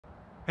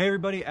Hey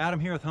everybody,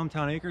 Adam here with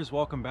Hometown Acres.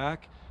 Welcome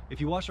back.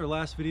 If you watched our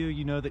last video,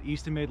 you know that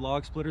Eastonmade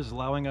log splitters is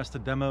allowing us to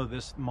demo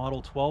this model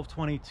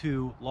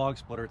 1222 log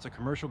splitter. It's a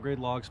commercial grade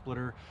log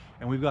splitter,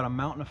 and we've got a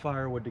mountain of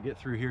firewood to get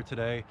through here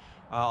today.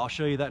 I'll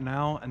show you that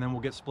now, and then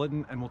we'll get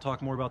splitting, and we'll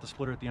talk more about the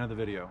splitter at the end of the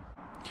video.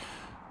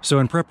 So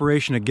in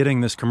preparation of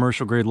getting this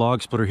commercial grade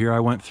log splitter here, I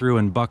went through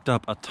and bucked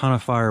up a ton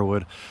of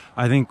firewood.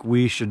 I think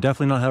we should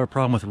definitely not have a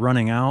problem with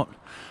running out.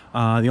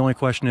 The only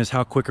question is,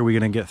 how quick are we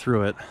going to get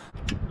through it?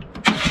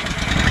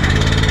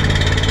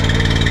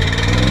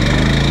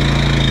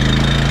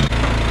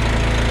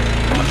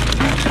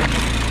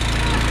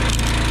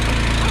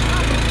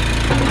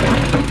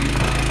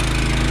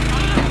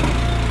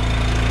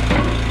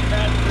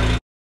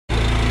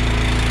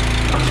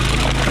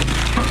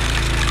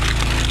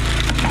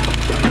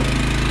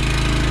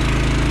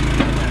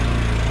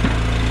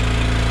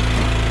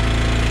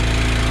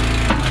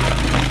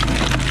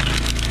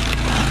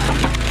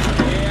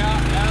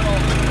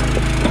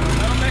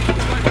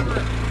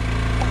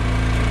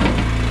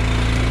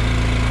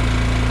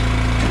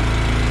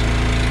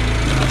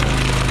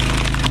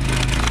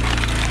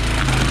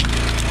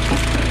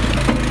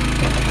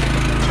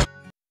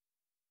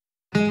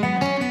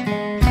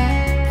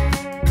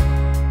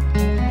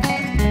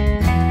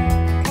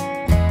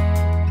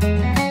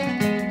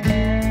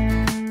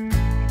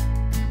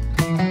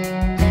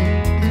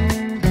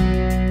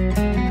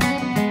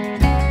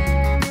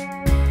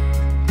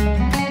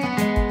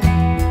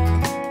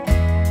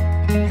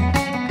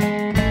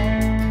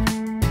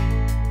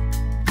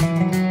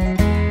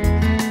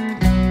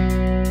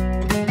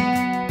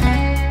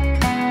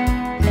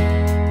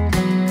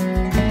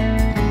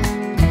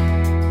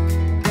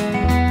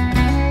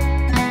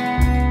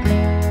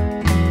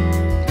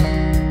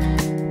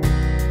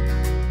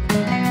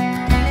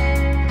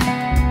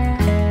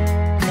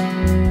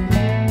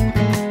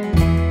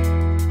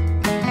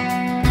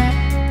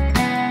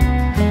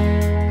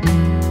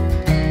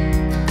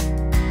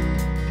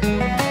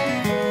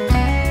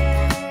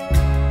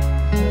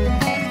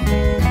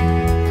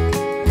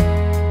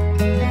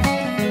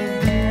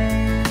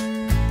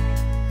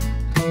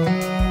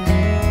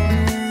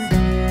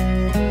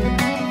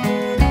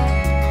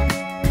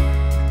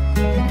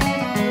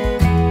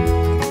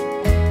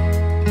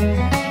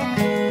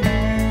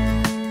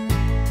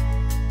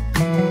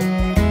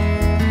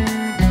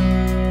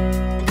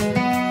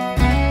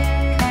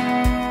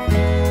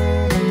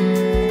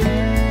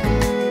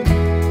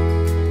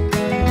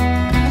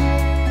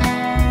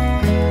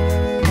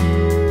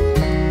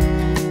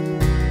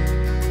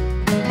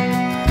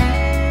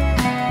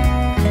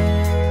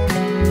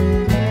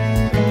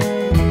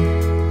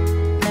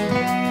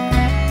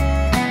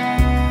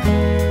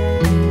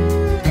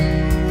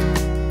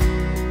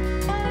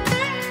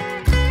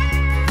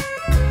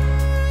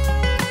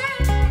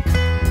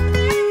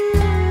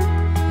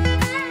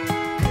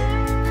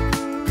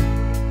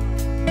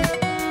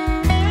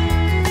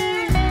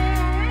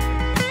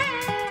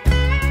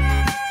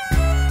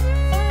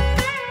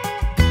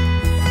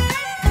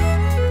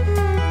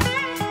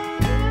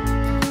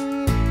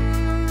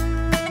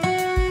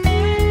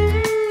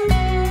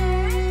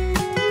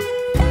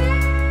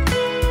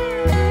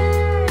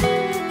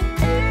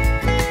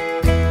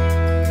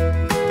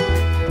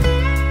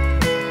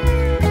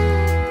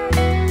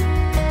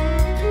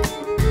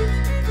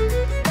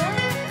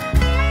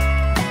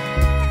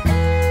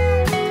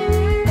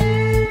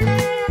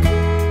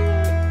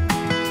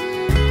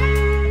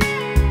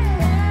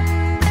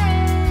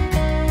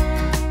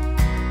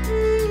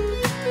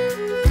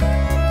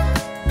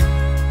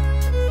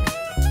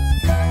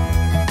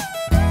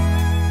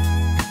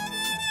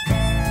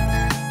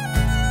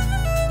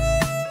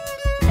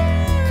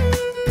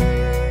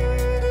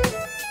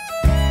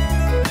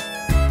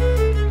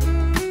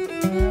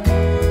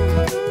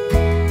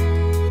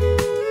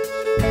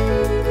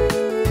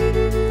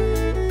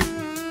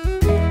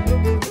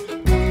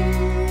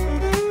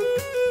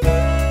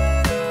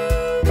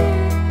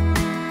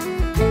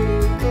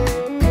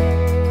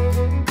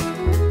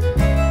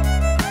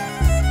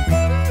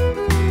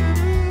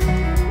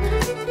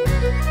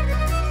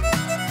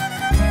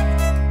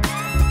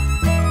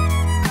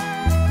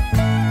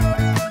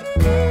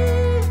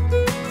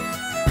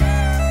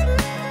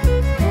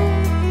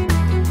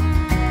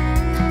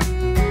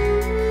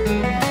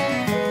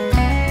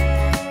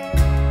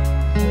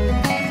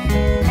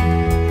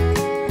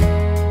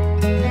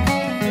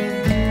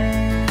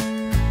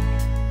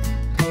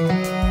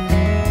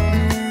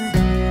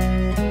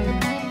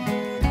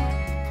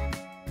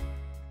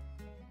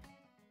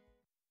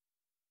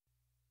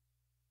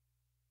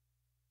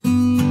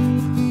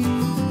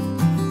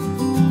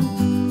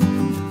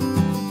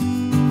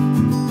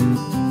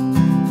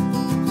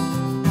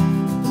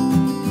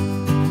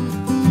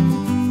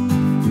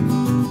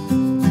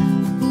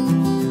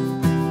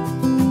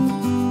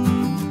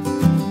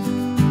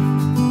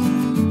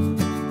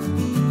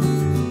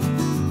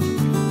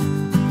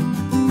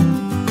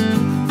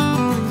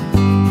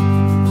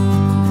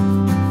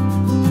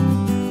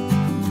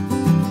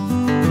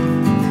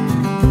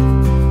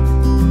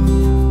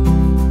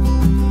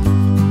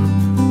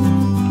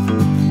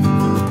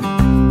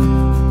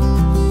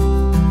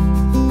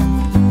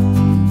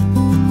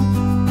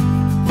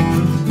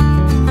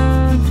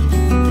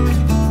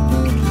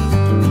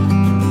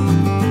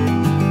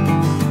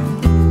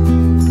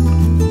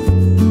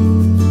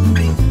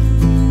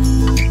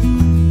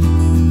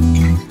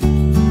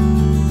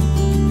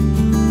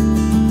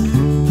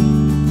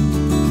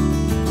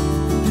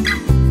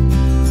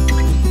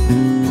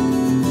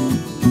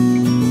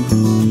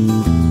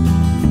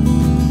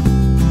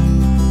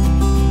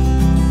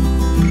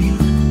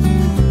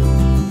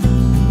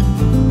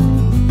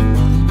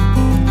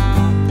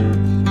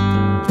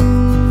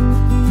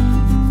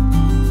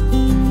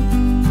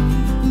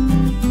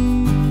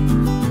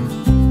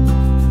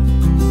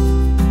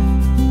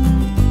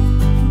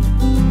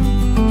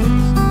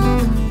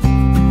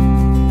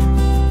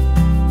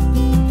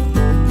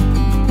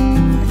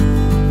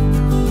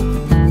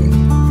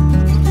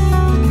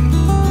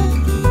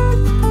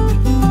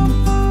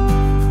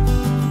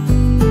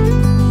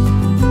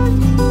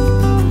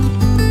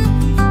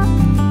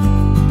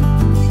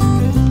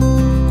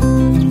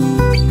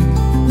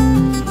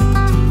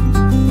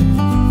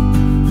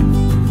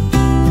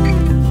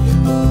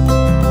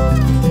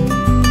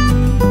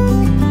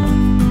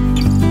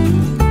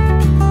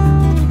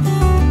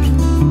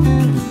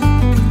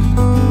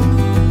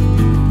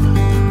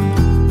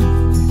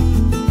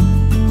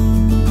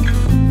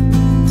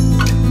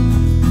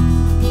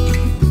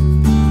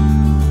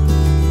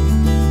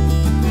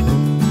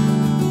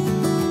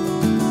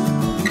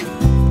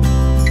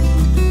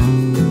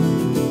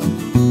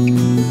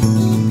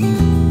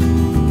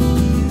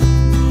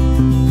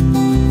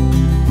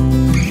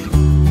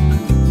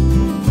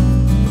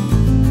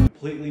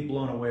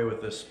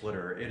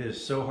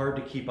 so hard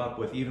to keep up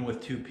with, even with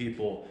 2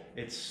 people.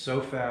 It's so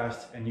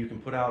fast, and you can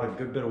put out a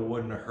good bit of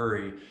wood in a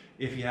hurry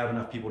if you have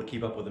enough people to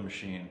keep up with the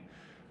machine.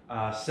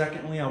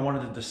 Secondly, I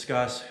wanted to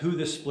discuss who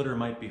this splitter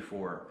might be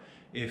for.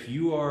 If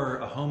you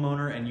are a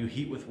homeowner and you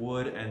heat with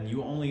wood and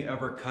you only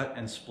ever cut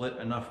and split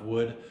enough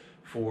wood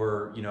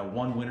for, you know,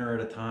 one winter at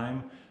a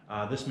time,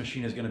 this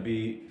machine is going to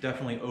be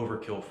definitely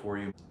overkill for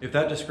you. If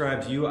that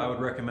describes you, I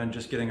would recommend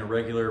just getting a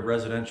regular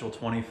residential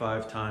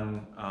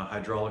 25-ton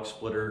hydraulic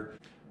splitter.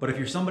 But if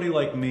you're somebody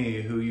like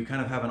me, who you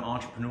kind of have an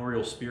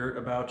entrepreneurial spirit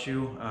about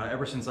you,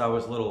 ever since I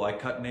was little, I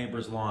cut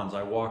neighbors' lawns,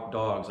 I walk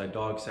dogs, I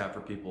dog sat for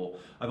people.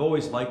 I've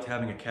always liked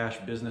having a cash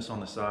business on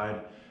the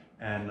side,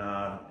 and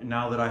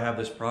now that I have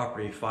this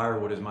property,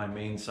 firewood is my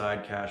main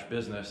side cash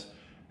business,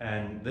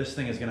 and this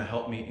thing is going to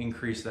help me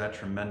increase that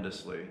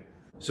tremendously.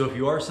 So if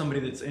you are somebody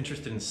that's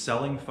interested in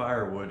selling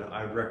firewood,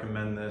 I would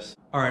recommend this.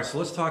 All right, so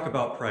let's talk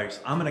about price.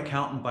 I'm an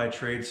accountant by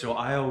trade, so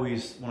I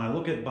always, when I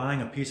look at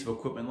buying a piece of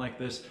equipment like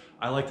this,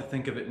 I like to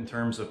think of it in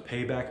terms of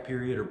payback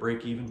period or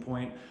break-even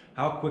point.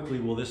 How quickly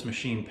will this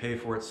machine pay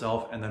for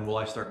itself, and then will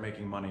I start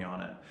making money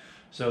on it?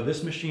 So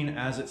this machine,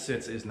 as it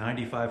sits, is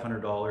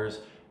 $9,500,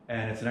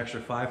 and it's an extra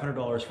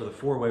 $500 for the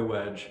 4-way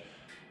wedge.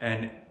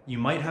 And you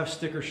might have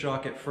sticker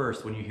shock at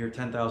first when you hear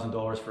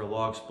 $10,000 for a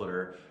log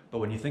splitter, but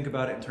when you think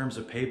about it in terms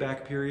of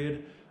payback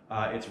period,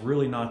 it's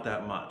really not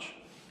that much.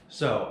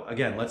 So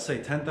again, let's say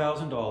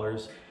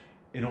 $10,000.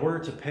 In order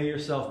to pay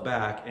yourself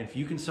back, and if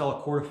you can sell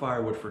a cord of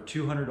firewood for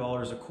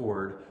 $200 a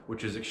cord,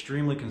 which is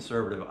extremely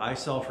conservative, I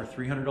sell for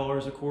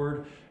 $300 a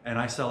cord, and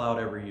I sell out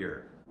every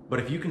year.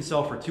 But if you can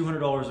sell for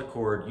 $200 a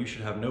cord, you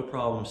should have no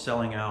problem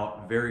selling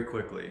out very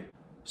quickly.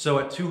 So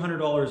at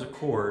 $200 a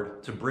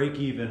cord, to break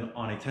even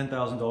on a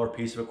 $10,000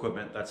 piece of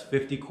equipment, that's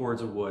 50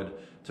 cords of wood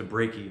to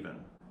break even.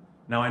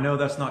 Now I know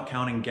that's not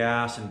counting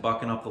gas and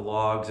bucking up the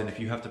logs and if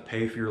you have to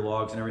pay for your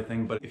logs and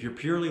everything, but if you're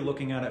purely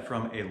looking at it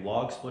from a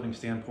log splitting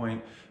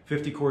standpoint,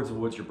 50 cords of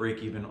wood's your break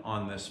even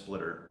on this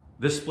splitter.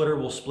 This splitter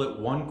will split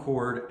 1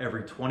 cord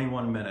every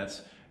 21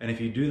 minutes, and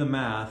if you do the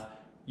math,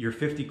 your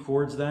 50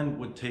 cords then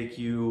would take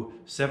you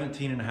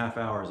 17.5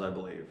 hours, I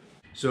believe.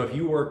 So if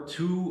you work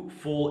 2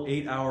 full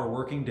 8-hour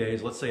working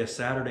days, let's say a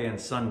Saturday and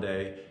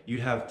Sunday, you'd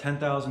have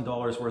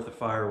 $10,000 worth of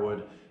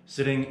firewood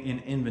sitting in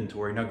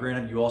inventory. Now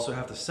granted, you also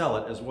have to sell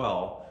it as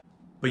well,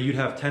 but you'd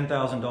have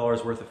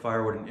 $10,000 worth of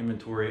firewood in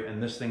inventory,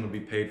 and this thing would be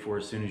paid for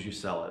as soon as you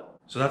sell it.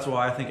 So that's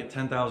why I think at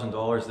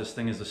 $10,000, this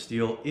thing is a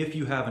steal if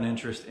you have an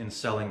interest in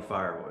selling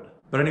firewood.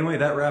 But anyway,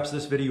 that wraps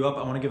this video up.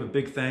 I want to give a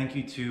big thank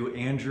you to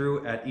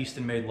Andrew at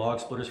Eastonmade Log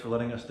Splitters for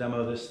letting us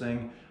demo this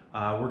thing.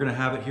 We're going to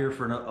have it here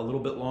for a little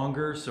bit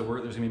longer, so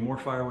there's going to be more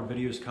firewood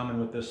videos coming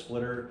with this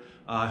splitter.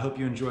 I hope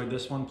you enjoyed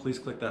this one. Please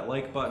click that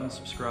like button,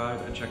 subscribe,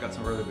 and check out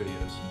some of our other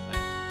videos.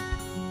 Thanks.